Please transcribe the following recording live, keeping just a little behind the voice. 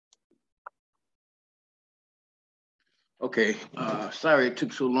Okay, sorry it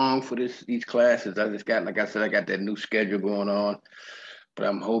took so long for these classes. I just got, like I said, I got that new schedule going on, but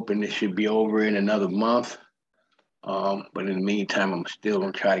I'm hoping it should be over in another month. But in the meantime, I'm still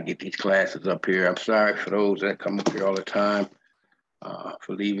gonna try to get these classes up here. I'm sorry for those that come up here all the time,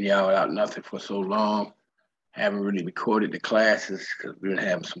 for leaving y'all without nothing for so long. Haven't really recorded the classes because we've been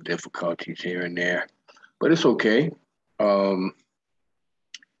having some difficulties here and there, but it's okay. Um,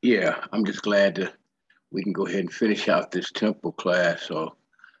 yeah, I'm just glad that we can go ahead and finish out this temple class. So,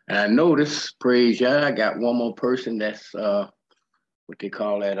 and I noticed, praise God, I got one more person that's what they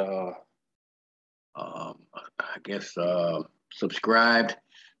call that, I guess subscribed,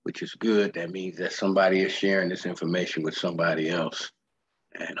 which is good. That means that somebody is sharing this information with somebody else,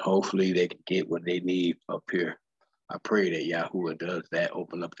 and hopefully they can get what they need up here. I pray that Yahuwah does that,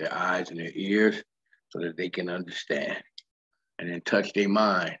 open up their eyes and their ears so that they can understand, and then touch their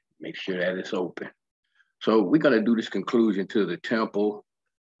mind, make sure that it's open. So we're gonna do this conclusion to the temple.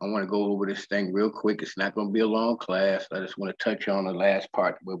 I want to go over this thing real quick. It's not going to be a long class. I just want to touch on the last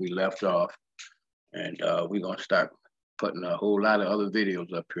part where we left off. And we're going to start putting a whole lot of other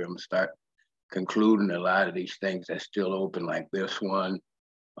videos up here. I'm going to start concluding a lot of these things that's still open, like this one,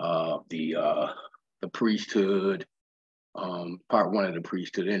 the priesthood, part one of the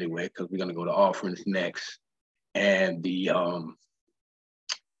priesthood anyway, because we're going to go to offerings next. And the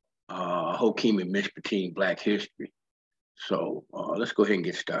Hokim and Mishpatim Black History. So let's go ahead and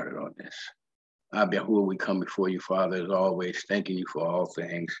get started on this. Yahuwah, we come before you, Father, as always, thanking you for all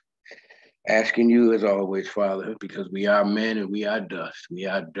things. Asking you, as always, Father, because we are men and we are dust, we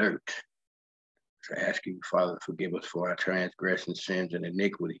are dirt. So asking you, Father, to forgive us for our transgressions, sins, and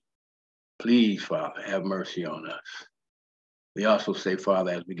iniquity. Please, Father, have mercy on us. We also say,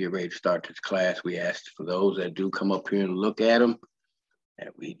 Father, as we get ready to start this class, we ask for those that do come up here and look at them, and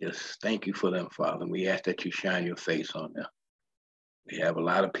we just thank you for them, Father. And we ask that you shine your face on them. We have a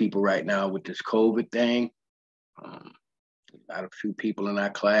lot of people right now with this COVID thing. A few people in our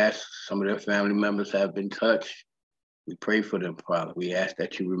class, some of their family members have been touched. We pray for them, Father. We ask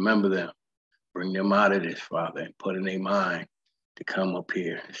that you remember them, bring them out of this, Father, and put in their mind to come up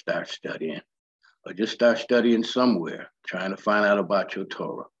here and start studying. Or just start studying somewhere, trying to find out about your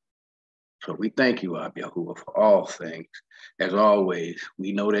Torah. So we thank you, Yahuwah, for all things. As always,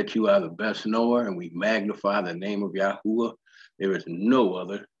 we know that you are the best knower, and we magnify the name of Yahuwah. There is no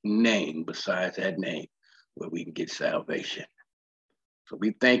other name besides that name where we can get salvation. So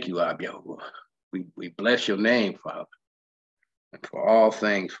we thank you, Yahuwah. We bless your name, Father. And for all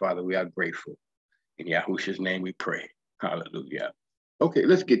things, Father, we are grateful. In Yahushua's name we pray. Hallelujah. Okay,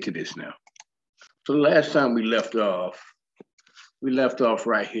 let's get to this now. So the last time we left off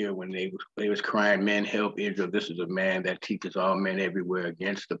right here when they was crying, men, help Israel. This is a man that teaches all men everywhere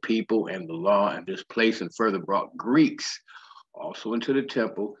against the people and the law and this place, and further brought Greeks also into the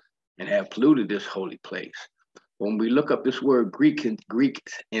temple and have polluted this holy place. When we look up this word Greek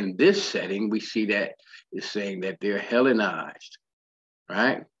in this setting, we see that it's saying that they're Hellenized,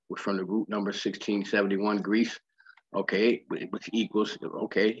 right? We're from the root number 1671, Greece, okay, which equals,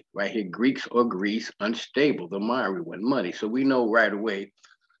 okay, right here, Greeks or Greece, unstable, the miry one, muddy. So we know right away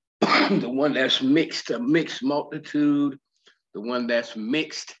the one that's mixed, a mixed multitude, the one that's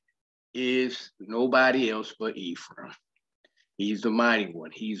mixed is nobody else but Ephraim. He's the mighty one.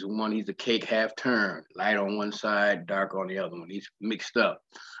 He's the one, he's the cake half turned, light on one side, dark on the other one. He's mixed up.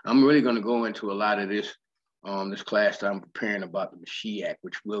 I'm really going to go into a lot of this this class that I'm preparing about the Mashiach,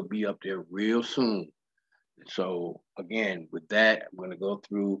 which will be up there real soon. So again, with that, I'm going to go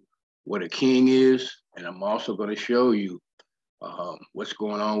through what a king is, and I'm also going to show you what's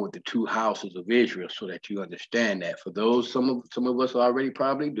going on with the two houses of Israel, so that you understand that. For those, some of us already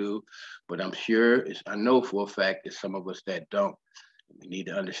probably do, but I'm sure I know for a fact there's some of us that don't. We need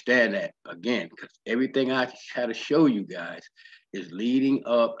to understand that again, because everything I try to show you guys is leading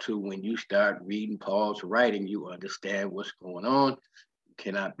up to when you start reading Paul's writing. You understand what's going on. You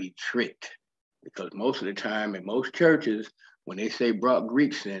cannot be tricked, because most of the time in most churches, when they say brought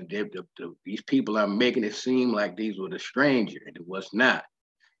Greeks in, these people are making it seem like these were the stranger, and it was not.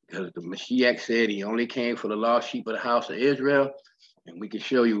 Because the Mashiach said he only came for the lost sheep of the house of Israel, and we can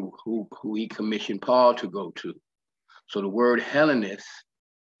show you who he commissioned Paul to go to. So the word Hellenist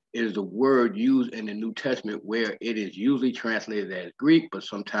is the word used in the New Testament where it is usually translated as Greek, but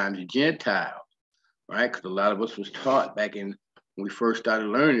sometimes Gentile, right? Because a lot of us was taught back in when we first started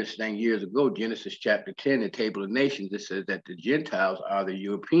learning this thing years ago, Genesis chapter 10, the Table of Nations, it says that the Gentiles are the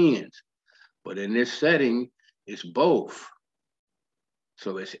Europeans. But in this setting, it's both.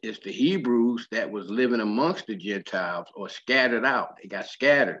 So it's the Hebrews that was living amongst the Gentiles or scattered out. They got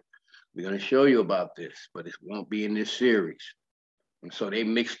scattered. We're going to show you about this, but it won't be in this series. And so they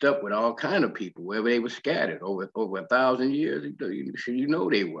mixed up with all kind of people wherever they were scattered over 1,000 years. You know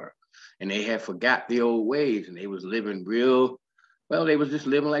they were, and they had forgot the old ways, and they was living real. Well, they was just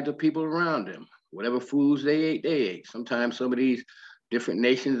living like the people around them. Whatever foods they ate, they ate. Sometimes some of these different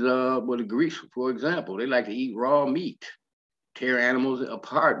nations, well, the Greeks, for example, they like to eat raw meat, tear animals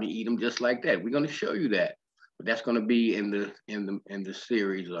apart and eat them just like that. We're going to show you that, but that's going to be in the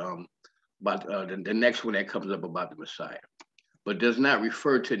series about the next one that comes up about the Messiah, but does not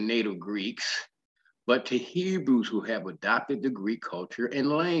refer to native Greeks, but to Hebrews who have adopted the Greek culture and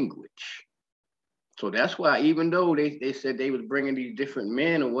language. So that's why, even though they said they was bringing these different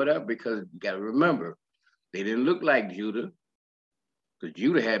men or whatever, because you got to remember, they didn't look like Judah, because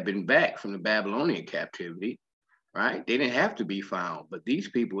Judah had been back from the Babylonian captivity, right? They didn't have to be found, but these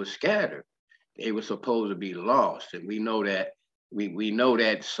people were scattered. They were supposed to be lost, and we know that we know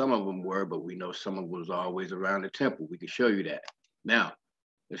that some of them were, but we know some of them was always around the temple. We can show you that. Now,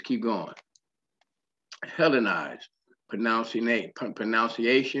 let's keep going. Hellenized,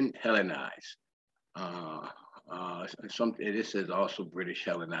 pronunciation, Hellenized. This is also British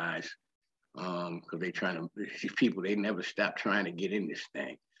Hellenized, because they trying to, these people, they never stop trying to get in this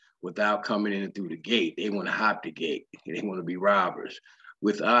thing without coming in through the gate. They want to hop the gate. They want to be robbers.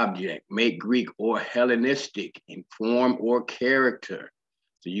 With object, make Greek or Hellenistic in form or character.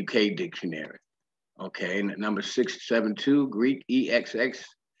 The UK dictionary. Okay, number 672, Greek EXX,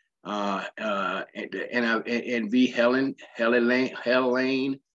 NV Hellene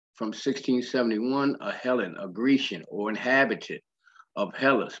from 1671, a Hellen, a Grecian or inhabitant of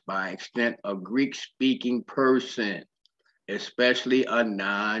Hellas, by extent a Greek-speaking person, especially a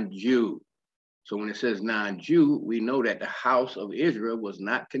non-Jew. So when it says non-Jew, we know that the house of Israel was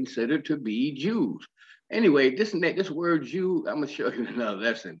not considered to be Jews. Anyway, this word Jew, I'm gonna show you another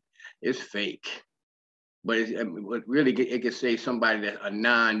lesson. It's fake, but really it could say somebody that's a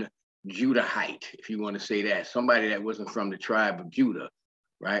non-Judahite, if you want to say that, somebody that wasn't from the tribe of Judah,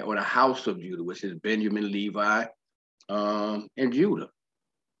 right, or the house of Judah, which is Benjamin, Levi, and Judah.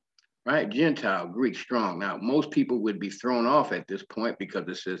 Right, Gentile, Greek, strong. Now, most people would be thrown off at this point because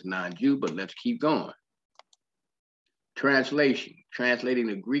it says non-Jew, but let's keep going. Translation, translating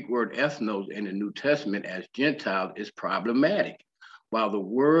the Greek word ethnos in the New Testament as Gentile is problematic. While the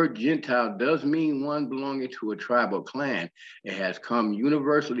word Gentile does mean one belonging to a tribe or clan, it has come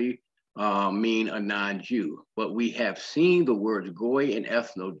universally mean a non-Jew. But we have seen the words goy and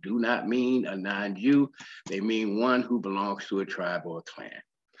ethno do not mean a non-Jew. They mean one who belongs to a tribe or a clan.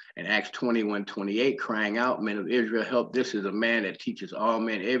 In Acts 21:28, crying out, men of Israel, help, this is a man that teaches all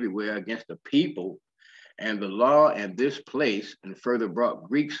men everywhere against the people and the law and this place, and further brought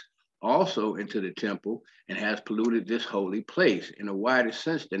Greeks also into the temple and has polluted this holy place. In a wider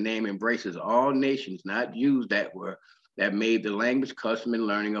sense, the name embraces all nations, not Jews that made the language, custom, and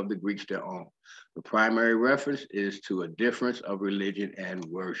learning of the Greeks their own. The primary reference is to a difference of religion and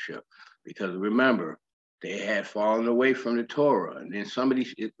worship. Because remember, they had fallen away from the Torah. And then somebody,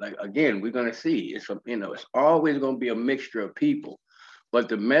 like, again, we're going to see, it's always going to be a mixture of people. But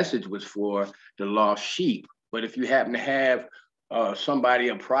the message was for the lost sheep. But if you happen to have somebody,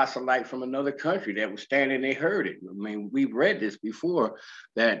 a proselyte from another country that was standing, they heard it. I mean, we've read this before,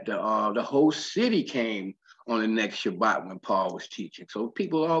 that the whole city came on the next Shabbat when Paul was teaching. So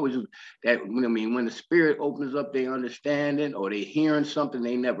people always, when the Spirit opens up their understanding or they hearing something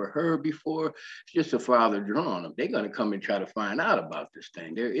they never heard before, it's just the Father drawing them. They're going to come and try to find out about this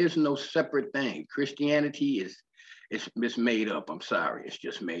thing. There is no separate thing. Christianity it's made up. I'm sorry, it's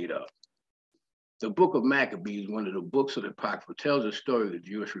just made up. The book of Maccabees, one of the books of the Apocrypha, tells the story of the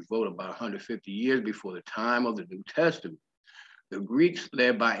Jewish revolt about 150 years before the time of the New Testament. The Greeks,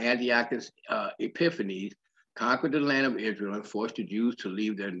 led by Antiochus Epiphanes, conquered the land of Israel and forced the Jews to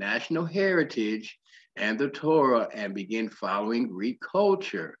leave their national heritage and the Torah and begin following Greek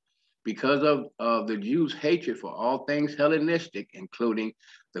culture. Because of the Jews' hatred for all things Hellenistic, including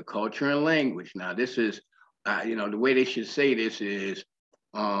the culture and language. Now, this is, the way they should say this is,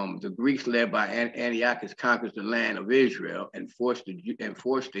 the Greeks, led by Antiochus, conquered the land of Israel and forced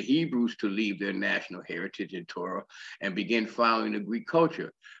the Hebrews to leave their national heritage and Torah and begin following the Greek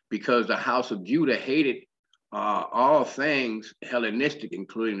culture. Because the house of Judah hated all things Hellenistic,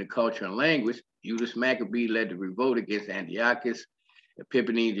 including the culture and language, Judas Maccabee led the revolt against Antiochus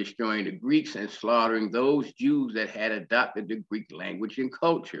Epiphanes, destroying the Greeks and slaughtering those Jews that had adopted the Greek language and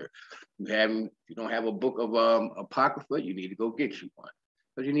culture. If you don't have a book of Apocrypha, you need to go get you one.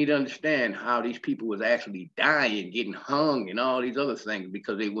 But you need to understand how these people was actually dying, getting hung, and all these other things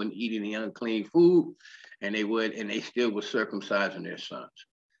because they wouldn't eat any unclean food, and they still were circumcising their sons.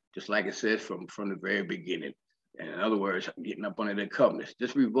 just like it says from the very beginning. And in other words, getting up under the covenants.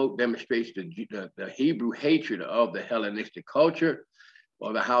 This revoke demonstrates the Hebrew hatred of the Hellenistic culture,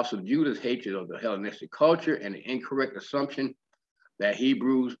 or the house of Judah's hatred of the Hellenistic culture, and the incorrect assumption that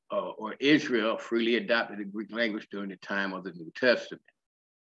Hebrews or Israel freely adopted the Greek language during the time of the New Testament.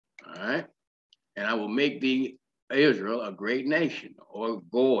 All right. And I will make thee, Israel, a great nation, or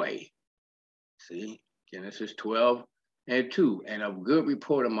Goy. See, Genesis 12:2. And of good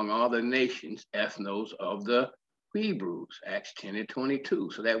report among all the nations, ethnos of the Hebrews, Acts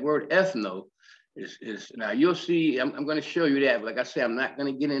 10:22. So that word ethno is now you'll see, I'm going to show you that. Like I said, I'm not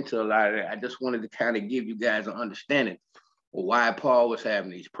going to get into a lot of that. I just wanted to kind of give you guys an understanding of why Paul was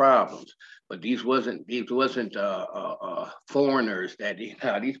having these problems. But these wasn't foreigners that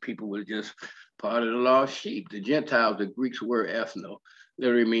these people were just part of the lost sheep. The Gentiles, the Greek's word ethno,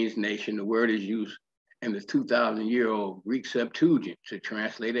 literally means nation. The word is used in the 2,000-year-old Greek Septuagint to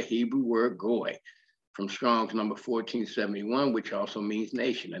translate a Hebrew word goy from Strong's number 1471, which also means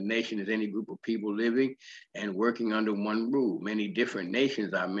nation. A nation is any group of people living and working under one rule. Many different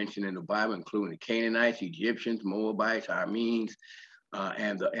nations are mentioned in the Bible, including the Canaanites, Egyptians, Moabites, Arameans,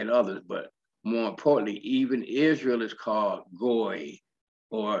 and others. But more importantly, even Israel is called goy,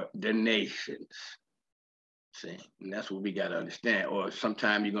 or the nations. See, and that's what we got to understand. Or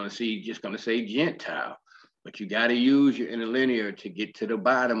sometimes you're going to see, just going to say Gentile. But you got to use your interlinear to get to the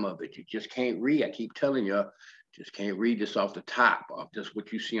bottom of it. You just can't read. I keep telling you, just can't read this off the top, off just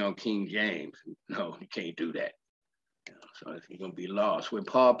what you see on King James. No, you can't do that. So you're going to be lost. When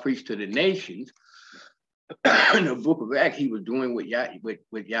Paul preached to the nations, in the book of Acts, he was doing what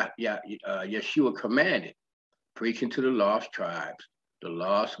Yeshua commanded, preaching to the lost tribes, the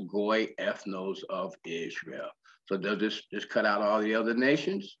lost goy ethnos of Israel. So does this cut out all the other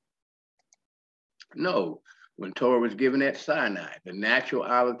nations? No. When Torah was given at Sinai, the natural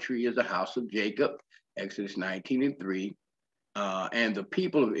olive tree is the house of Jacob, Exodus 19:3, and the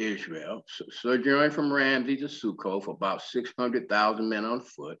people of Israel sojourned from Ramses to Succoth, about 600,000 men on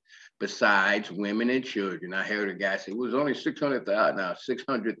foot, besides women and children. I heard a guy say it was only 600,000, now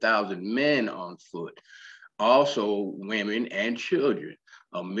 600,000 men on foot, also women and children.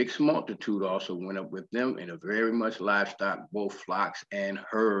 A mixed multitude also went up with them, and a very much livestock, both flocks and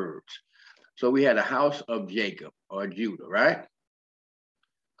herds. So we had a house of Jacob, or Judah, right?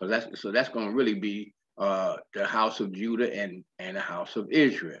 So that's going to really be the house of Judah and the house of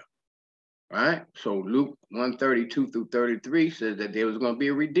Israel, right? So Luke 1:32-33 says that there was going to be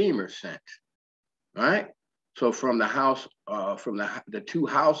a redeemer sent, right? So from the house, from the two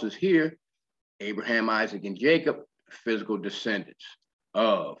houses here, Abraham, Isaac, and Jacob, physical descendants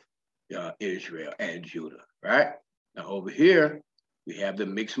of Israel and Judah, right? Now over here, we have the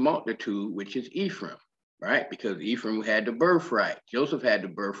mixed multitude, which is Ephraim, right? Because Ephraim had the birthright. Joseph had the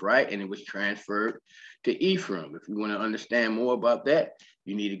birthright, and it was transferred to Ephraim. If you want to understand more about that,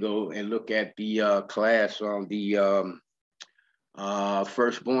 you need to go and look at the class on the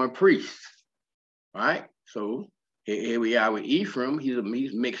firstborn priest, right? So here we are with Ephraim.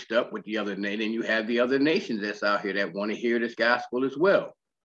 He's mixed up with the other nation. And you have the other nations that's out here that want to hear this gospel as well,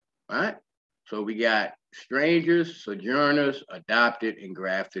 right? So we got strangers, sojourners, adopted, and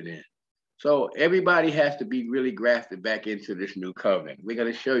grafted in. So everybody has to be really grafted back into this new covenant. We're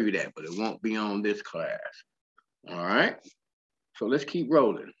going to show you that, but it won't be on this class. All right. So let's keep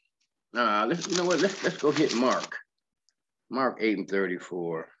rolling. Let's go hit Mark. Mark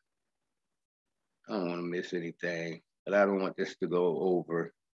 8:34. I don't want to miss anything, but I don't want this to go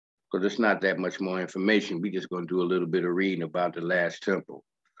over because it's not that much more information. We're just going to do a little bit of reading about the last temple.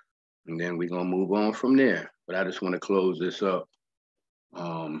 And then we're going to move on from there. But I just want to close this up.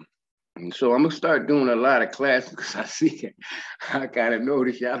 And so I'm going to start doing a lot of classes because I kind of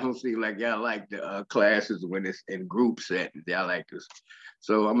notice y'all don't seem like y'all like the classes when it's in group settings. Y'all like this.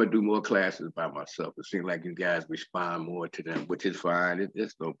 So I'm going to do more classes by myself. It seems like you guys respond more to them, which is fine.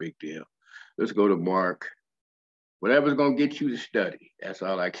 It's no big deal. Let's go to Mark. Whatever's going to get you to study. That's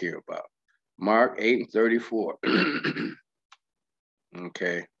all I care about. Mark 8:34.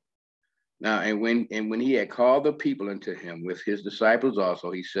 Okay. Now, and when he had called the people unto him with his disciples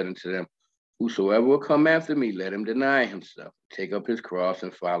also, he said unto them, whosoever will come after me, let him deny himself, take up his cross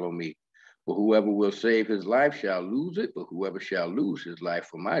and follow me. For whoever will save his life shall lose it, but whoever shall lose his life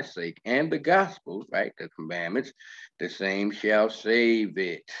for my sake and the gospel, right, the commandments, the same shall save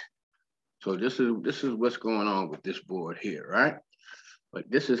it. So this is what's going on with this board here, right?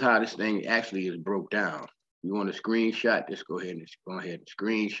 But this is how this thing actually is broke down. You want to screenshot this, go ahead and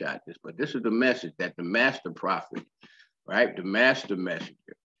screenshot this. But this is the message that the master prophet, right? The master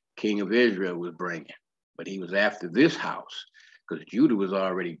messenger, King of Israel was bringing. But he was after this house because Judah was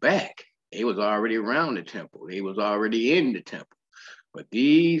already back. They was already around the temple. They was already in the temple. But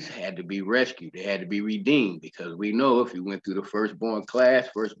these had to be rescued. They had to be redeemed, because we know if you went through the firstborn class,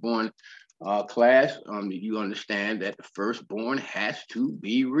 you understand that the firstborn has to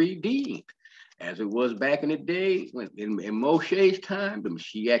be redeemed. As it was back in the day, when in Moshe's time, the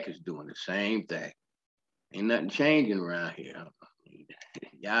Mashiach is doing the same thing. Ain't nothing changing around here.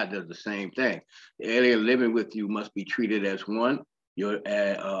 Yah does the same thing. The alien living with you must be treated as one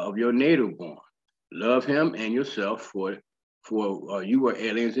of your native born. Love him and yourself, for you were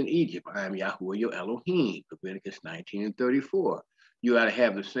aliens in Egypt. I am Yahuwah your Elohim. Leviticus 19:34. You got to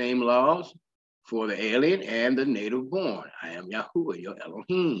have the same laws for the alien and the native born. I am Yahuwah your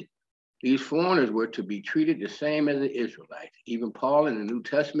Elohim. These foreigners were to be treated the same as the Israelites. Even Paul in the New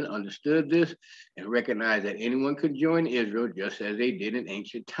Testament understood this and recognized that anyone could join Israel just as they did in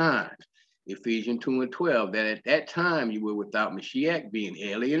ancient times. Ephesians 2:12, that at that time you were without Mashiach, being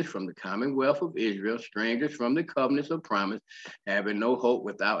aliens from the commonwealth of Israel, strangers from the covenants of promise, having no hope,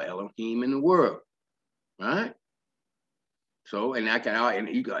 without Elohim in the world. Right? So, and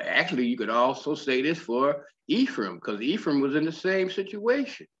you could also say this for Ephraim, because Ephraim was in the same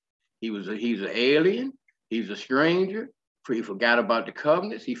situation. He's an alien. He's a stranger. He forgot about the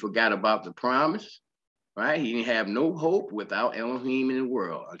covenants. He forgot about the promise. Right? He didn't have no hope without Elohim in the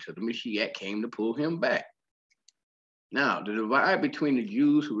world until the Mashiach came to pull him back. Now, the divide between the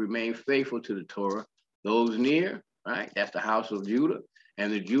Jews who remain faithful to the Torah, those near, right? That's the house of Judah,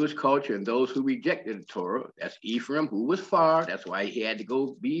 and the Jewish culture, and those who rejected the Torah, that's Ephraim, who was far. That's why he had to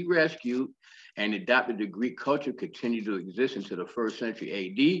go be rescued, and adopted the Greek culture, continued to exist into the 1st century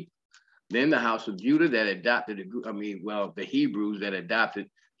AD. Then the house of Judah that adopted the Hebrews that adopted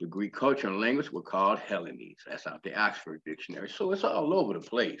the Greek culture and language were called Hellenes. That's out the Oxford Dictionary. So it's all over the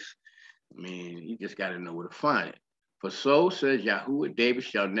place. I mean, you just got to know where to find it. For so says Yahuwah, David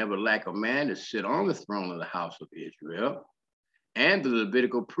shall never lack a man to sit on the throne of the house of Israel. And the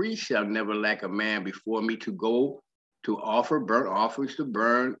Levitical priest shall never lack a man before me to go to offer burnt offerings, to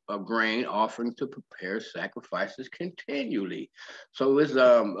burn a grain offering, to prepare sacrifices continually. So it's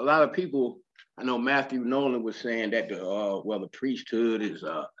a lot of people. I know Matthew Nolan was saying that the priesthood is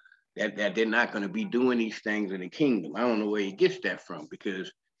that they're not going to be doing these things in the kingdom. I don't know where he gets that from,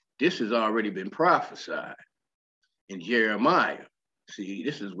 because this has already been prophesied in Jeremiah. See,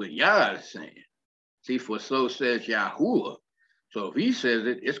 this is what Yah is saying. See, for so says Yahuwah. So if he says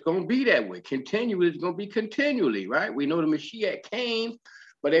it, it's going to be that way. Continually, it's going to be continually, right? We know the Mashiach came,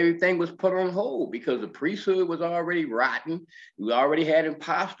 but everything was put on hold because the priesthood was already rotten. We already had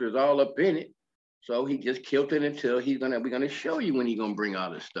imposters all up in it. So he just killed it until we're going to show you when he's going to bring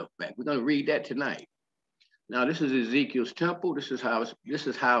all this stuff back. We're going to read that tonight. Now, this is Ezekiel's temple. This is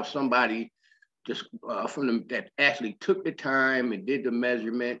how somebody just that actually took the time and did the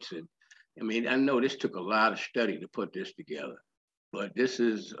measurements. And I mean, I know this took a lot of study to put this together. But this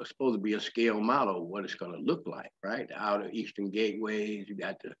is supposed to be a scale model of what it's going to look like, right? The outer eastern gateways, you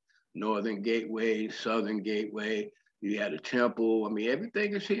got the northern gateway, southern gateway, you got the temple. I mean,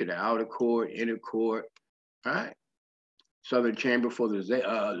 everything is here, the outer court, inner court, right? Southern chamber for the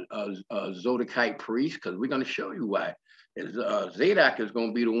Zodakite priest, because we're going to show you why. Zadok is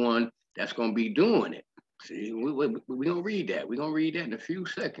going to be the one that's going to be doing it. See, we're going to read that. We're going to read that in a few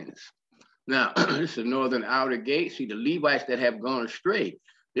seconds. Now, this is the northern outer gate. See, the Levites that have gone astray,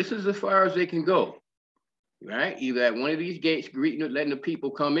 this is as far as they can go, right? Either at one of these gates, greeting or letting the people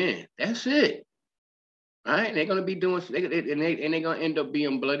come in. That's it, right? And they're going to be doing, and they're going to end up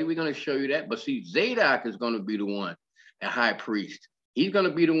being bloody. We're going to show you that. But see, Zadok is going to be the one, the high priest. He's going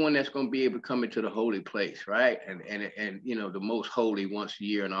to be the one that's going to be able to come into the holy place, right? And you know, the most holy once a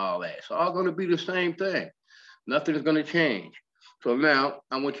year and all that. It's all going to be the same thing. Nothing is going to change. So now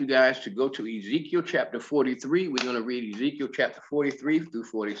I want you guys to go to Ezekiel chapter 43. We're going to read Ezekiel chapter 43 through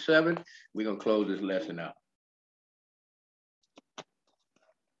 47. We're going to close this lesson out.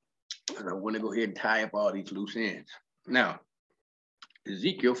 And I want to go ahead and tie up all these loose ends. Now,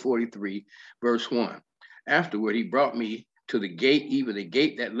 Ezekiel 43, verse 1. Afterward, he brought me to the gate, even the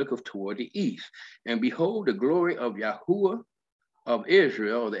gate that looketh toward the east. And behold, the glory of Yahuwah of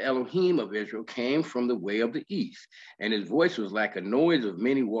Israel, the Elohim of Israel, came from the way of the east, and his voice was like a noise of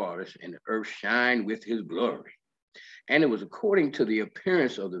many waters, and the earth shined with his glory. And it was according to the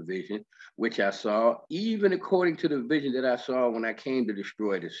appearance of the vision which I saw, even according to the vision that I saw when I came to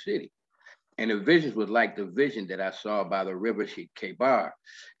destroy the city. And the vision was like the vision that I saw by the river Kebar,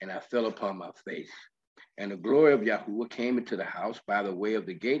 and I fell upon my face. And the glory of Yahuwah came into the house by the way of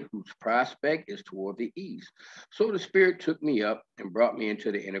the gate, whose prospect is toward the east. So the Spirit took me up and brought me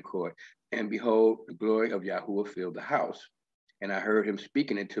into the inner court. And behold, the glory of Yahuwah filled the house. And I heard him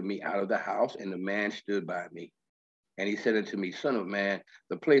speaking unto me out of the house, and the man stood by me. And he said unto me, Son of man,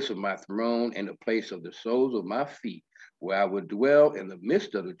 the place of my throne and the place of the soles of my feet, where I will dwell in the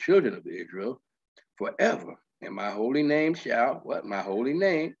midst of the children of Israel forever. And my holy name shall, what? My holy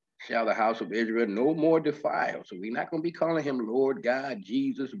name shall the house of Israel no more defile. So we're not going to be calling him Lord God,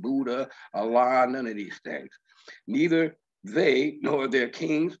 Jesus, Buddha, Allah, none of these things. Neither they nor their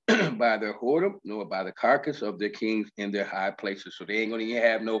kings by their whoredom, nor by the carcass of their kings in their high places. So they ain't going to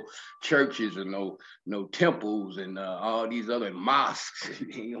have no churches and no temples and all these other mosques.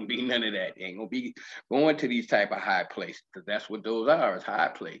 Ain't going to be none of that. They ain't going to be going to these type of high places, because that's what those are, is high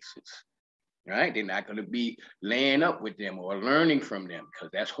places. Right? They're not going to be laying up with them or learning from them, because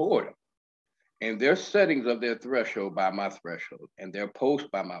that's whoredom. And their settings of their threshold by my threshold, and their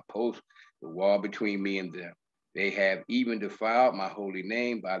post by my post, the wall between me and them. They have even defiled my holy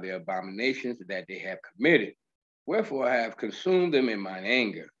name by their abominations that they have committed. Wherefore I have consumed them in mine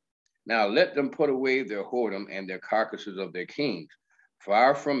anger. Now let them put away their whoredom and their carcasses of their kings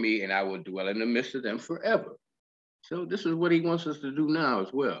far from me, and I will dwell in the midst of them forever. So this is what he wants us to do now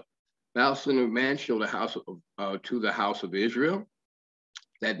as well. Thou, son of man, show the house to the house of Israel,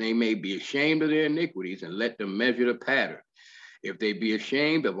 that they may be ashamed of their iniquities, and let them measure the pattern. If they be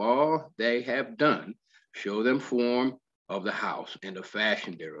ashamed of all they have done, show them form of the house, and the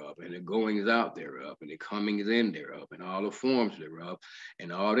fashion thereof, and the goings out thereof, and the comings in thereof, and all the forms thereof,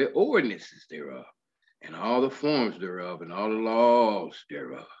 and all the ordinances thereof, and all the forms thereof, and all the laws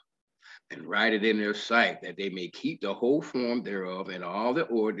thereof, and write it in their sight, that they may keep the whole form thereof, and all the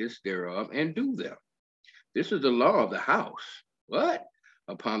ordinances thereof, and do them. This is the law of the house. What?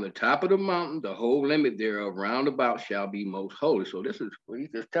 Upon the top of the mountain, the whole limit thereof round about shall be most holy. So this is what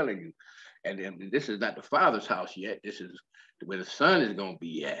he's just telling you. And this is not the Father's house yet. This is where the Son is going to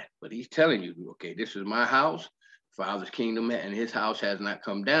be at. But he's telling you, okay, this is my house. Father's kingdom, and his house has not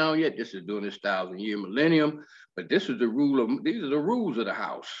come down yet. This is during this 1,000-year millennium. But this is the rule of, these are the rules of the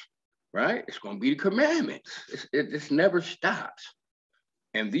house, right? It's going to be the commandments. It never stops.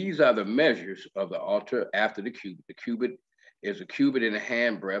 And these are the measures of the altar after the cubit. The cubit is a cubit in a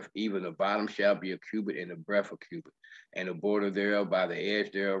handbreadth, even the bottom shall be a cubit in the breadth of cubit. And the border thereof by the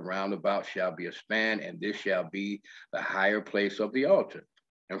edge thereof round about shall be a span, and this shall be the higher place of the altar.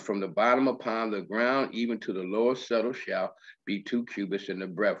 And from the bottom upon the ground, even to the lower settle, shall be 2 cubits in the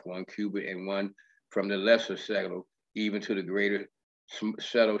breadth, 1 cubit, and one from the lesser settle, even to the greater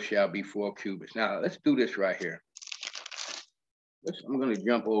settle shall be 4 cubits. Now, let's do this right here. I'm going to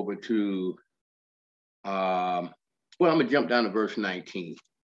jump over to, I'm going to jump down to verse 19.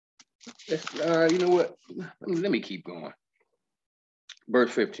 You know what? Let me keep going.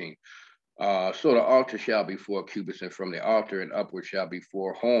 Verse 15. So the altar shall be 4 cubits, and from the altar and upward shall be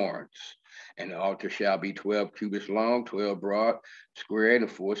 4 horns. And the altar shall be 12 cubits long, 12 broad, square, and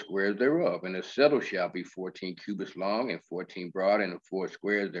the 4 squares thereof. And the settle shall be 14 cubits long, and 14 broad, and the 4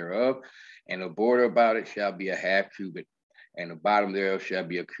 squares thereof. And the border about it shall be a half cubit, and the bottom thereof shall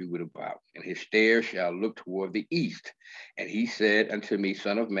be a cubit about. And his stairs shall look toward the east. And he said unto me,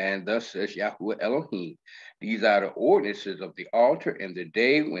 Son of man, thus says Yahuwah Elohim, these are the ordinances of the altar in the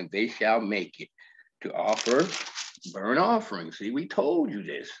day when they shall make it, to offer burnt offerings. See, we told you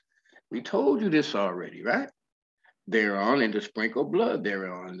this. We told you this already, right? Thereon, and to sprinkle blood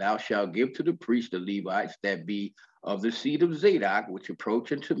thereon. Thou shalt give to the priests, the Levites, that be of the seed of Zadok, which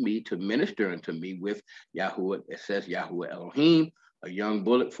approach unto me to minister unto me with Yahuwah, it says Yahuwah Elohim, a young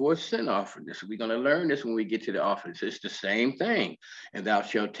bullock for a sin offering. We're going to learn this when we get to the offerings. It's the same thing. And thou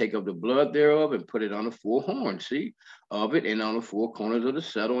shalt take of the blood thereof and put it on the 4 horns, see, of it, and on the 4 corners of the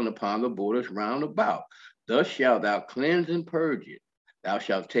settle, and upon the borders round about. Thus shalt thou cleanse and purge it. Thou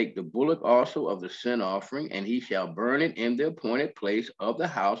shalt take the bullock also of the sin offering, and he shall burn it in the appointed place of the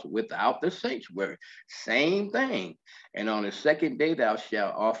house without the sanctuary. Same thing. And on the 2nd day thou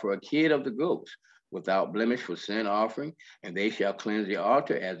shalt offer a kid of the goats without blemish for sin offering, and they shall cleanse the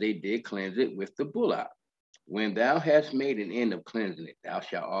altar as they did cleanse it with the bullock. When thou hast made an end of cleansing it, thou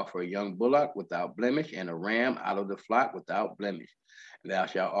shalt offer a young bullock without blemish, and a ram out of the flock without blemish. And thou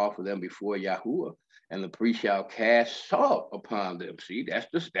shalt offer them before Yahuwah, and the priest shall cast salt upon them. See, that's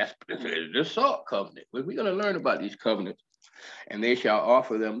the salt covenant. We're going to learn about these covenants. And they shall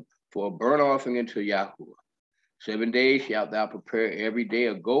offer them for a burnt offering unto Yahuwah. 7 days shalt thou prepare every day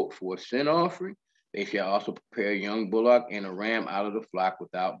a goat for a sin offering. They shall also prepare a young bullock and a ram out of the flock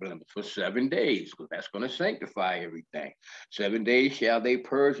without blemish for 7 days, because that's going to sanctify everything. 7 days shall they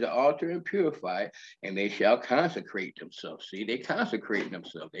purge the altar and purify it, and they shall consecrate themselves. See, they consecrate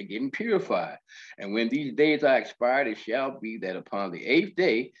themselves. They're getting purified. And when these days are expired, it shall be that upon the 8th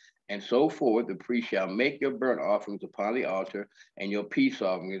day, and so forth, the priest shall make your burnt offerings upon the altar and your peace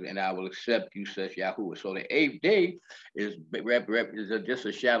offerings, and I will accept you, says Yahuwah. So the 8th day is just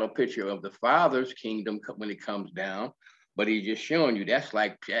a shadow picture of the Father's kingdom when it comes down. But he's just showing you that's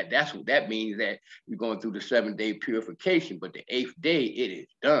what that means, that you're going through the 7-day purification. But the 8th day, it is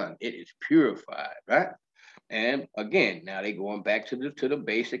done. It is purified, right? And again, now they going back to the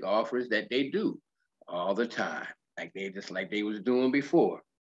basic offerings that they do all the time, like they was doing before,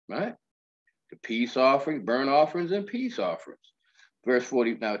 right? The peace offerings, burnt offerings, and peace offerings. Verse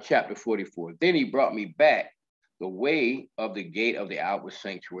 40, now chapter 44. Then he brought me back the way of the gate of the outward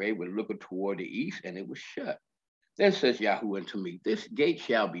sanctuary, with looking toward the east, and it was shut. Then says Yahuwah unto me, this gate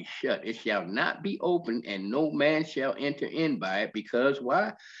shall be shut, it shall not be opened, and no man shall enter in by it, because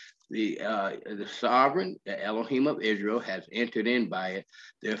why? The sovereign, the Elohim of Israel, has entered in by it,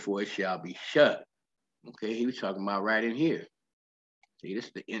 therefore it shall be shut. Okay, he was talking about right in here. See, this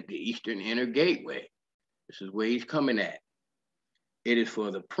is the eastern inner gateway. This is where he's coming at. It is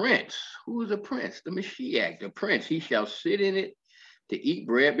for the prince. Who is the prince? The Mashiach, the prince. He shall sit in it to eat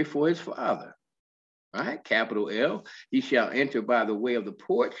bread before his father. Right? Capital L. He shall enter by the way of the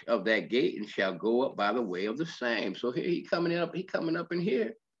porch of that gate, and shall go up by the way of the same. So here he coming up in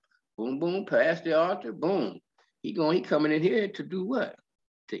here. Boom, boom, past the altar, boom. He coming in here to do what?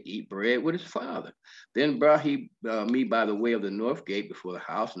 To eat bread with his father. Then brought he me by the way of the north gate before the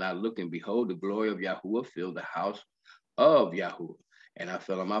house, and I looked, and behold, the glory of Yahuwah filled the house of Yahuwah. And I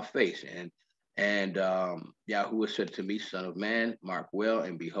fell on my face. And Yahuwah said to me, Son of man, mark well,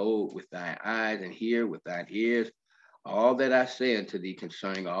 and behold with thine eyes, and hear with thine ears all that I say unto thee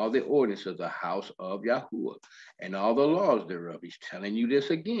concerning all the ordinances of the house of Yahuwah, and all the laws thereof. He's telling you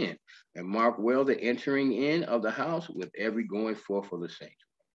this again. And mark well the entering in of the house with every going forth of the saints.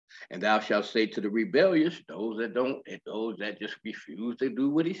 And thou shalt say to the rebellious, those that don't, and those that just refuse to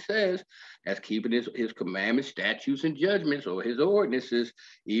do what he says, as keeping his commandments, statutes, and judgments, or his ordinances,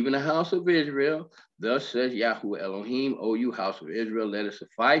 even the house of Israel, thus says Yahuwah Elohim, O you house of Israel, let it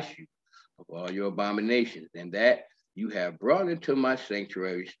suffice you of all your abominations, and that you have brought into my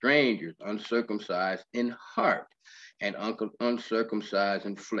sanctuary strangers, uncircumcised in heart, and uncircumcised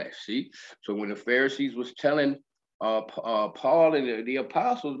in flesh. See, so when the Pharisees was telling Paul and the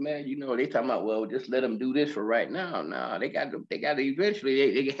apostles, man, you know, they talking about, well, just let them do this for right now. No, they got to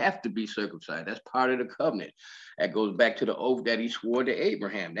eventually, they have to be circumcised. That's part of the covenant. That goes back to the oath that he swore to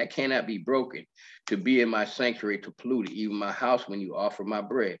Abraham. That cannot be broken. To be in my sanctuary, to pollute it, even my house when you offer my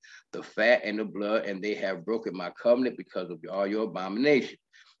bread, the fat and the blood, and they have broken my covenant because of all your abominations.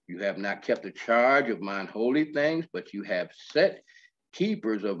 You have not kept the charge of mine holy things, but you have set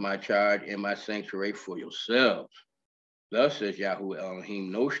keepers of my charge in my sanctuary for yourselves. Thus says Yahuwah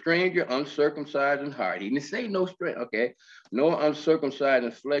Elohim, no stranger uncircumcised in heart. He didn't say no stranger, okay? No uncircumcised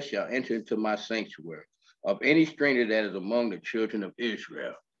in flesh shall enter into my sanctuary, of any stranger that is among the children of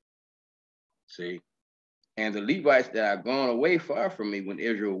Israel. See? And the Levites that are gone away far from me when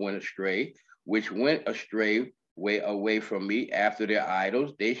Israel went astray, which went astray away from me after their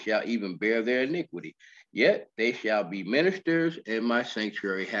idols, they shall even bear their iniquity. Yet they shall be ministers in my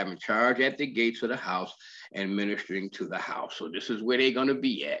sanctuary, having charge at the gates of the house and ministering to the house. So this is where they're going to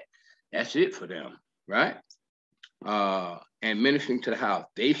be at. That's it for them, right? And ministering to the house.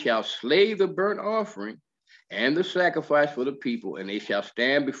 They shall slay the burnt offering and the sacrifice for the people, and they shall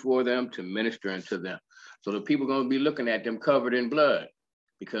stand before them to minister unto them. So the people are going to be looking at them covered in blood,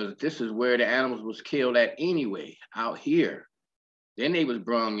 because this is where the animals was killed at anyway, out here. Then they was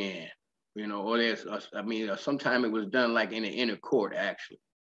brung in. You know, or sometimes it was done like in the inner court, actually.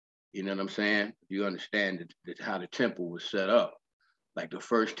 You know what I'm saying? You understand how the temple was set up. Like the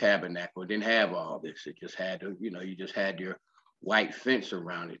first tabernacle didn't have all this. It just had, you just had your white fence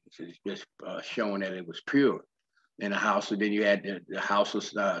around it. It's just showing that it was pure. And the house, and then you had the house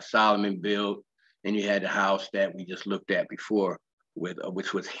of Solomon built, and you had the house that we just looked at before,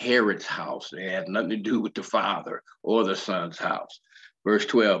 which was Herod's house. It had nothing to do with the father or the son's house. Verse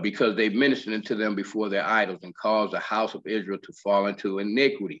 12, because they ministered unto them before their idols and caused the house of Israel to fall into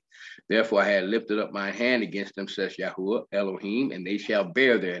iniquity. Therefore I had lifted up my hand against them, says Yahuwah Elohim, and they shall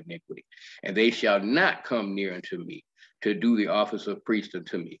bear their iniquity. And they shall not come near unto me to do the office of priest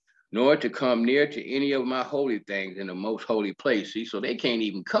unto me, nor to come near to any of my holy things in the most holy place. See, so they can't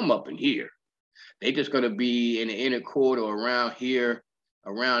even come up in here. They just going to be in the inner court or around here,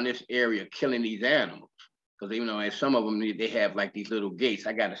 around this area, killing these animals. Because, and some of them, they have like these little gates.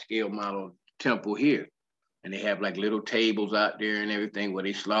 I got a scale model temple here. And they have like little tables out there and everything where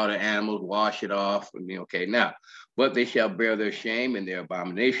they slaughter animals, wash it off. And, okay, now, but they shall bear their shame and their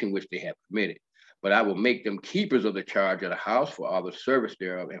abomination, which they have committed. But I will make them keepers of the charge of the house for all the service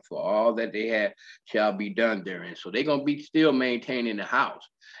thereof, and for all that they have shall be done therein. So they're going to be still maintaining the house.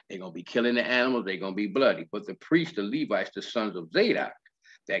 They're going to be killing the animals. They're going to be bloody. But the priests, the Levites, the sons of Zadok,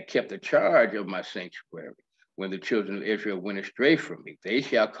 that kept the charge of my sanctuary, when the children of Israel went astray from me, they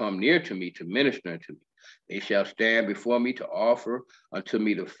shall come near to me to minister unto me. They shall stand before me to offer unto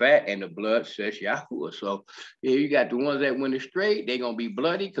me the fat and the blood, says Yahuwah. So here you got the ones that went astray. They're going to be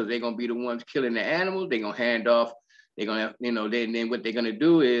bloody because they're going to be the ones killing the animals. They're going to hand off. They're going to have, then what they're going to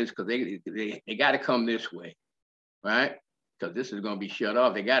do is, because they got to come this way, right? Because this is going to be shut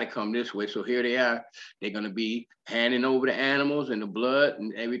off. They got to come this way. So here they are. They're going to be handing over the animals and the blood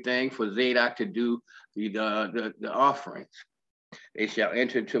and everything for Zadok to do the offerings. They shall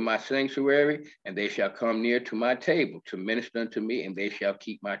enter into my sanctuary, and they shall come near to my table to minister unto me, and they shall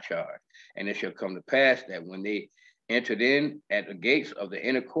keep my charge. And it shall come to pass that when they entered in at the gates of the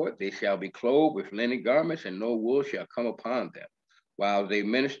inner court, they shall be clothed with linen garments, and no wool shall come upon them, while they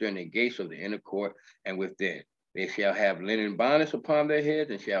minister in the gates of the inner court and within. They shall have linen bonnets upon their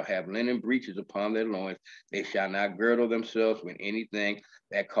heads, and shall have linen breeches upon their loins. They shall not girdle themselves with anything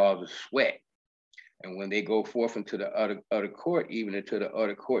that causes sweat. And when they go forth into the utter court, even into the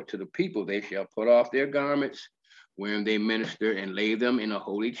utter court to the people, they shall put off their garments wherein they minister, and lay them in the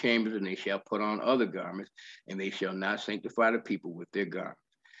holy chambers, and they shall put on other garments, and they shall not sanctify the people with their garments.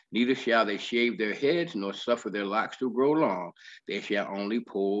 Neither shall they shave their heads, nor suffer their locks to grow long. They shall only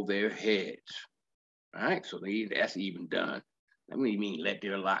pull their heads. All right, so that's even done. What do you mean, let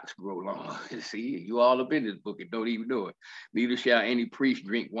their locks grow long? See, you all up in this book and don't even know it. Neither shall any priest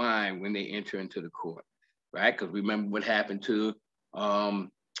drink wine when they enter into the court, right? Because remember what happened to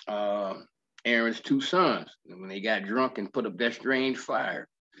Aaron's two sons when they got drunk and put up that strange fire.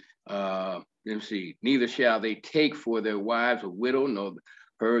 Let's see. Neither shall they take for their wives a widow, nor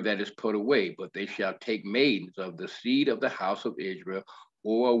her that is put away, but they shall take maidens of the seed of the house of Israel,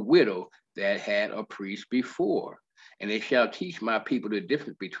 or a widow that had a priest before. And they shall teach my people the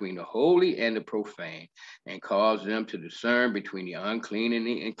difference between the holy and the profane, and cause them to discern between the unclean and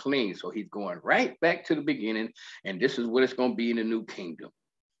the clean. So he's going right back to the beginning, and this is what it's going to be in the new kingdom.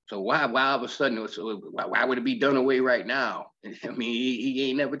 So why all of a sudden, why would it be done away right now? I mean, he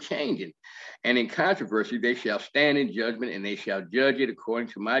ain't never changing. And in controversy, they shall stand in judgment, and they shall judge it according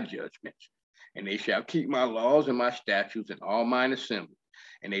to my judgments. And they shall keep my laws and my statutes and all mine assemblies,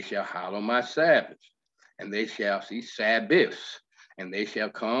 and they shall hallow my Sabbaths. And they shall see Sabbaths, and they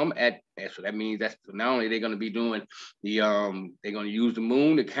shall come so that means that's not only they're going to be doing they're going to use the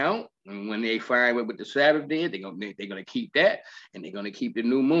moon to count, and when they find what the Sabbath did, they're going to keep that, and they're going to keep the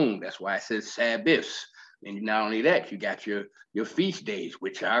new moon. That's why it says Sabbaths. And not only that, you got your feast days,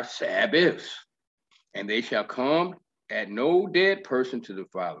 which are Sabbaths. And they shall come at no dead person to the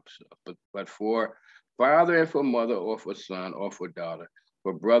father, but for father and for mother, or for son, or for daughter,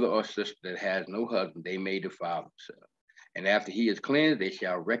 for brother or sister that has no husband, they may defile themselves. And after he is cleansed, they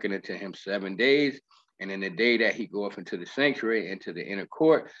shall reckon it to him 7 days. And in the day that he goeth into the sanctuary, into the inner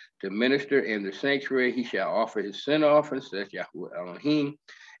court, to minister in the sanctuary, he shall offer his sin offering, says Yahuwah Elohim,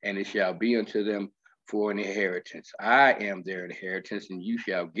 and it shall be unto them for an inheritance. I am their inheritance, and you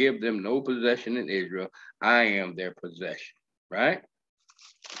shall give them no possession in Israel. I am their possession, right?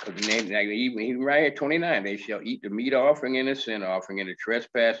 Because even right at 29, they shall eat the meat offering and the sin offering and the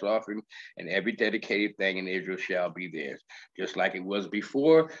trespass offering, and every dedicated thing in Israel shall be theirs. Just like it was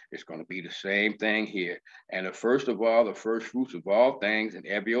before, it's going to be the same thing here. And the first of all, the first fruits of all things, and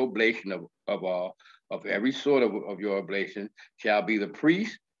every oblation of every sort of your oblation shall be the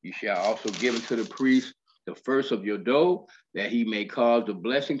priest. You shall also give unto the priest the first of your dough, that he may cause the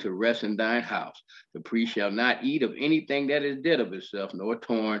blessing to rest in thine house. The priest shall not eat of anything that is dead of itself, nor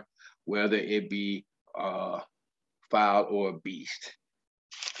torn, whether it be fowl or a beast.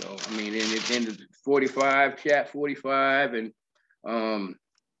 So, I mean, in the 45, chapter 45, and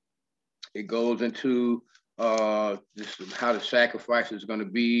it goes into just how the sacrifice is going to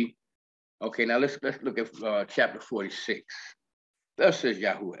be. Okay, now let's look at chapter 46. Thus says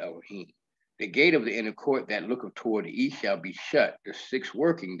Yahuwah Elohim. The gate of the inner court that looketh toward the east shall be shut the 6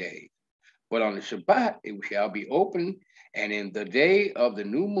 working days. But on the Shabbat, it shall be open, and in the day of the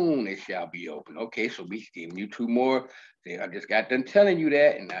new moon, it shall be open. Okay, so he's giving you 2 more. I just got done telling you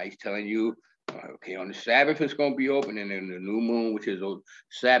that, and now he's telling you, okay, on the Sabbath, it's going to be open, and in the new moon, which is a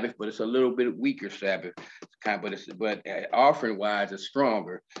Sabbath, but it's a little bit weaker Sabbath, but offering-wise, it's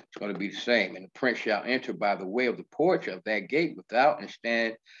stronger. It's going to be the same. And the prince shall enter by the way of the porch of that gate without,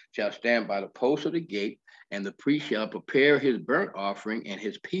 and shall stand by the post of the gate, and the priest shall prepare his burnt offering and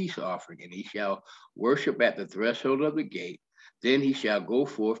his peace offering, and he shall worship at the threshold of the gate. Then he shall go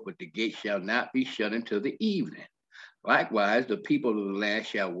forth, but the gate shall not be shut until the evening. Likewise, the people of the land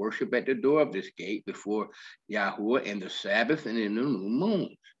shall worship at the door of this gate before Yahuwah in the Sabbath and in the new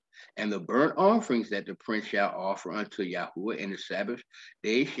moons. And the burnt offerings that the prince shall offer unto Yahuwah in the Sabbath,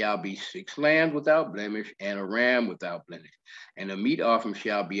 they shall be 6 lambs without blemish, and a ram without blemish. And the meat offering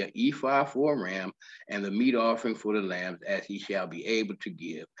shall be an ephah for a ram, and the meat offering for the lambs, as he shall be able to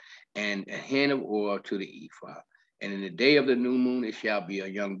give, and a hin of oil to the ephah. And in the day of the new moon it shall be a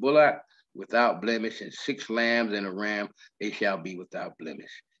young bullock without blemish, and 6 lambs and a ram, they shall be without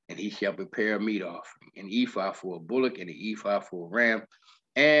blemish. And he shall prepare a meat offering, an ephah for a bullock, and an ephah for a ram,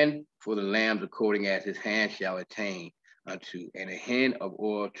 and for the lambs according as his hand shall attain unto, and a hin of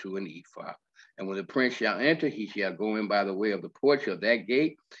oil to an ephah. And when the prince shall enter, he shall go in by the way of the porch of that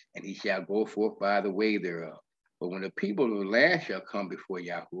gate, and he shall go forth by the way thereof. But when the people of the land shall come before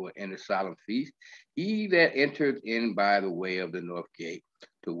Yahuwah in the solemn feast, he that entereth in by the way of the north gate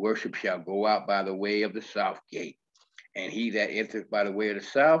to worship shall go out by the way of the south gate. And he that entereth by the way of the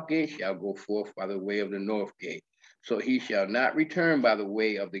south gate shall go forth by the way of the north gate. So he shall not return by the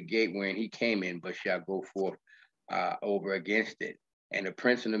way of the gate wherein he came in, but shall go forth over against it. And the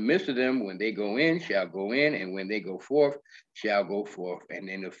prince in the midst of them, when they go in, shall go in, and when they go forth, shall go forth. And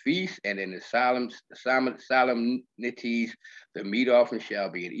in the feast and in the solemnities, the meat offering shall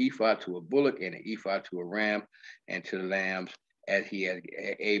be an ephah to a bullock, and an ephah to a ram, and to the lambs, as he is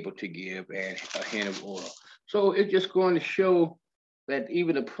able to give, and a hin of oil. So it's just going to show that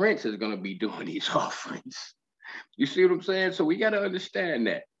even the prince is going to be doing these offerings. You see what I'm saying? So we got to understand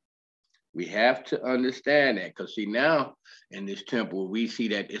that. We have to understand that, because see, now in this temple, we see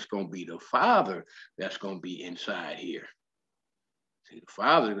that it's going to be the Father that's going to be inside here. See, the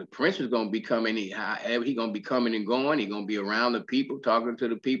Father, the prince is going to be coming, he's going to be coming and going. He's going to be around the people, talking to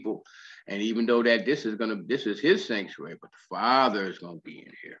the people. And even though that this is his sanctuary, but the Father is going to be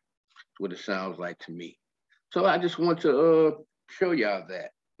in here. That's what it sounds like to me. So I just want to show y'all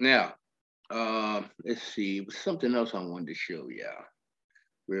that. Now, let's see, something else I wanted to show y'all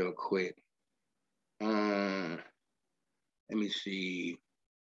real quick. Let me see.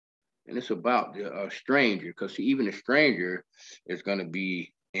 And it's about the stranger, because even the stranger is going to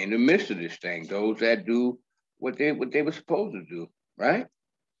be in the midst of this thing. Those that do what they were supposed to do, right?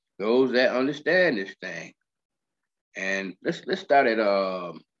 Those that understand this thing. And let's start at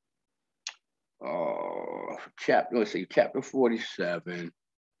chapter 47.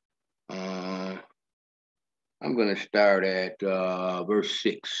 I'm going to start at verse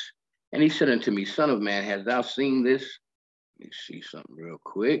 6. And he said unto me, Son of man, hast thou seen this? Let me see something real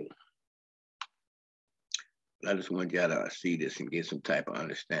quick. I just want y'all to see this and get some type of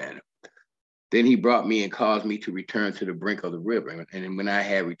understanding. Then he brought me and caused me to return to the brink of the river. And when I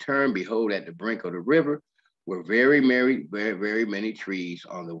had returned, behold, at the brink of the river were very many trees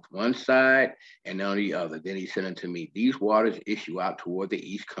on the one side and on the other. Then he said unto me, These waters issue out toward the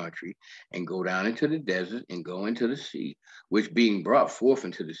east country, and go down into the desert, and go into the sea, which being brought forth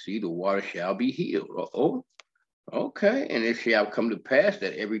into the sea, the water shall be healed. Oh, okay. And it shall come to pass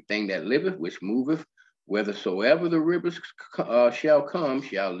that everything that liveth, which moveth, whithersoever the rivers shall come,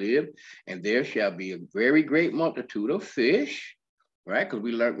 shall live, and there shall be a very great multitude of fish. Right, because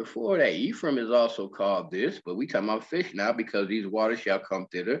we learned before that Ephraim is also called this, but we talking about fish now, because these waters shall come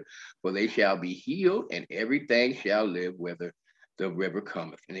thither, for they shall be healed, and everything shall live whither the river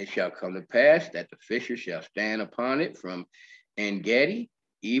cometh. And it shall come to pass that the fishers shall stand upon it from En-gedi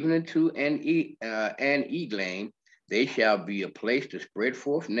even unto En-eglaim. They shall be a place to spread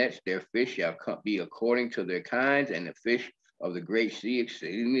forth nets. Their fish shall be according to their kinds, and the fish of the great sea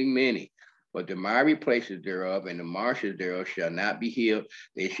exceedingly many. But the miry places thereof and the marshes thereof shall not be healed,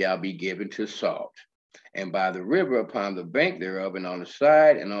 they shall be given to salt. And by the river upon the bank thereof, and on the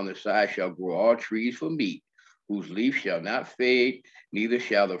side shall grow all trees for meat, whose leaf shall not fade, neither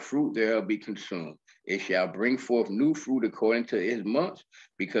shall the fruit thereof be consumed. It shall bring forth new fruit according to its months,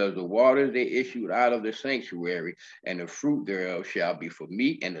 because the waters they issued out of the sanctuary, and the fruit thereof shall be for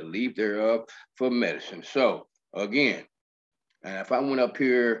meat, and the leaf thereof for medicine. So again, and if I went up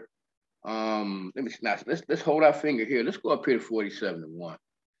here, let's hold our finger here. Let's go up here to 47:1.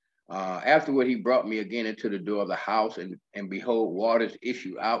 Afterward, he brought me again into the door of the house, and behold, waters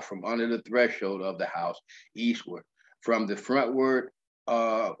issue out from under the threshold of the house eastward. From the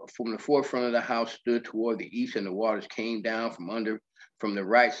forefront of the house stood toward the east, and the waters came down from the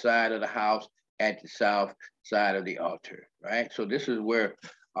right side of the house at the south side of the altar. Right. So this is where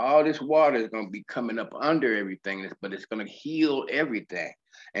all this water is going to be coming up under everything, but it's going to heal everything.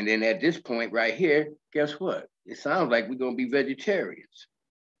 And then at this point right here, guess what? It sounds like we're going to be vegetarians,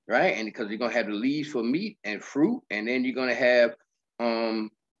 right? And because you're going to have the leaves for meat and fruit, and then you're going to have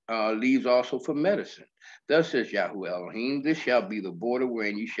leaves also for medicine. Thus says Yahweh Elohim, this shall be the border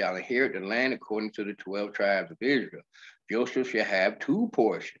wherein you shall inherit the land according to the 12 tribes of Israel. Joseph shall have 2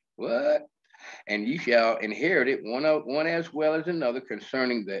 portions. What? And you shall inherit it, one as well as another,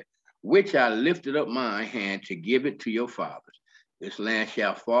 concerning that which I lifted up my hand to give it to your fathers. This land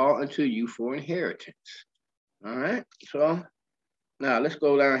shall fall unto you for inheritance. All right. So now let's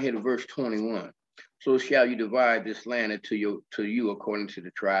go down here to verse 21. So shall you divide this land unto you according to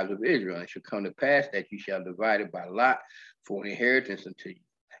the tribes of Israel. And it shall come to pass that you shall divide it by lot for an inheritance unto you,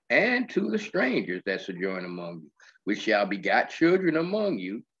 and to the strangers that sojourn among you, which shall begot children among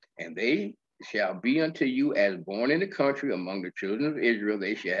you, and they shall be unto you as born in the country among the children of Israel.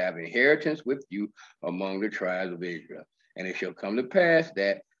 They shall have inheritance with you among the tribes of Israel. And it shall come to pass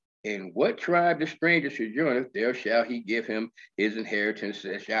that in what tribe the stranger sojourneth, there shall he give him his inheritance,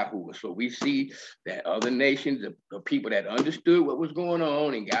 says Yahuwah. So we see that other nations, the people that understood what was going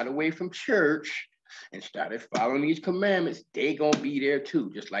on and got away from church and started following these commandments, they gonna be there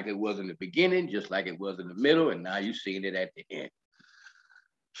too, just like it was in the beginning, just like it was in the middle, and now you're seeing it at the end.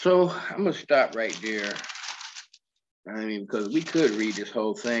 So I'm gonna stop right there. I mean, because we could read this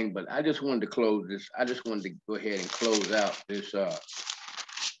whole thing, but I just wanted to close this. I just wanted to go ahead and close out this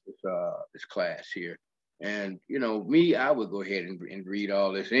class here. And you know, me, I would go ahead and read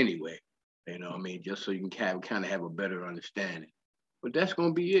all this anyway. You know what I mean? Just so you can kind of have a better understanding. But that's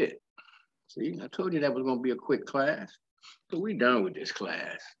gonna be it. See, I told you that was gonna be a quick class. So we done with this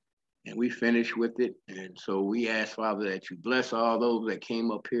class. And we finished with it. And so we ask, Father, that you bless all those that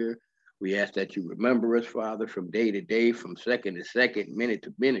came up here. We ask that you remember us, Father, from day to day, from second to second, minute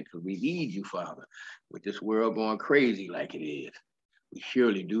to minute, because we need you, Father. With this world going crazy like it is, we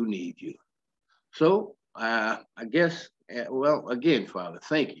surely do need you. So I guess, well, again, Father,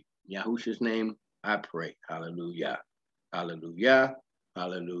 thank you. In Yahushua's name, I pray. Hallelujah. Hallelujah.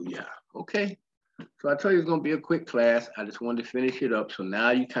 Hallelujah. Okay. So I told you it's going to be a quick class. I just wanted to finish it up. So now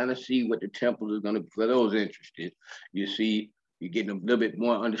you kind of see what the temple is going to be. For those interested, you see, you're getting a little bit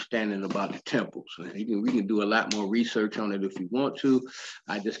more understanding about the temples. So we can do a lot more research on it if you want to.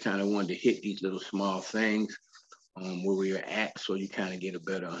 I just kind of wanted to hit these little small things where we are at, so you kind of get a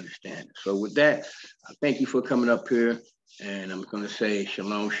better understanding. So with that, I thank you for coming up here, and I'm going to say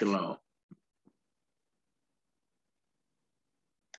shalom, shalom.